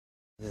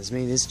Has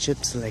made his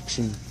chip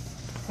selection.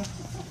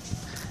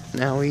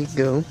 Now we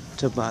go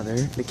to bother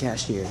the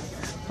cashier.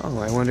 Oh,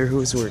 I wonder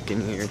who's working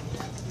here.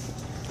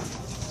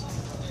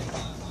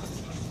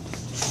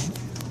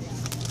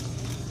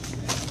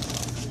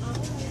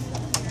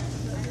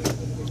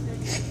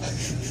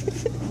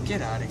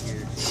 Get out of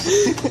here.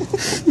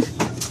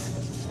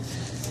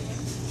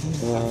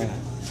 Are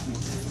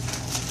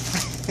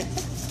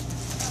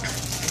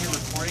you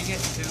recording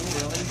it too,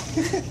 really?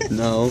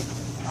 No.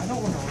 I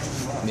don't want to run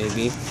you up.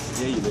 Maybe.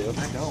 Yeah, you do.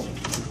 I don't.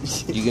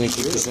 You gonna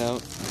kick us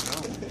out? No.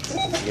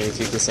 You gonna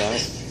kick us out?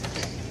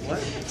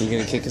 What? You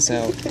gonna kick us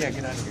out? Yeah,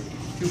 get out of here.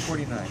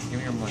 $2.49. Give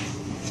me your money.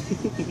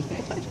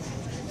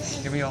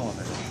 Give me all of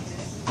it.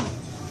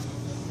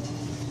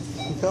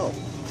 No.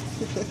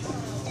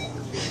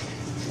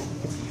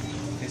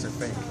 These are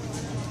fake.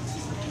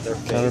 They're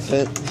fake.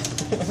 Counterfeit?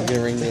 You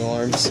gonna ring the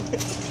alarms? I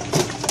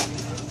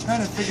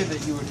kind of figured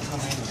that you would come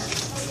in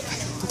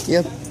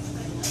here. Yep.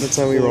 That's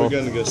how we Well, roll. we're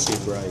gonna go see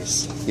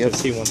Bryce. Yep.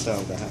 Because he wants out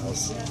of the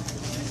house.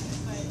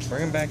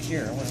 Bring him back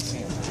here. I want to see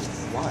him.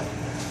 Why?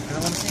 I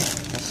don't want to see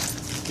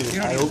him. Dude,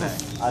 You don't need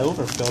that. I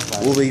overfilled my...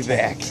 We'll be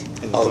back.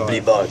 in the I'll car. be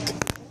back.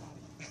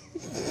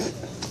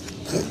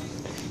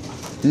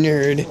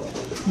 Nerd.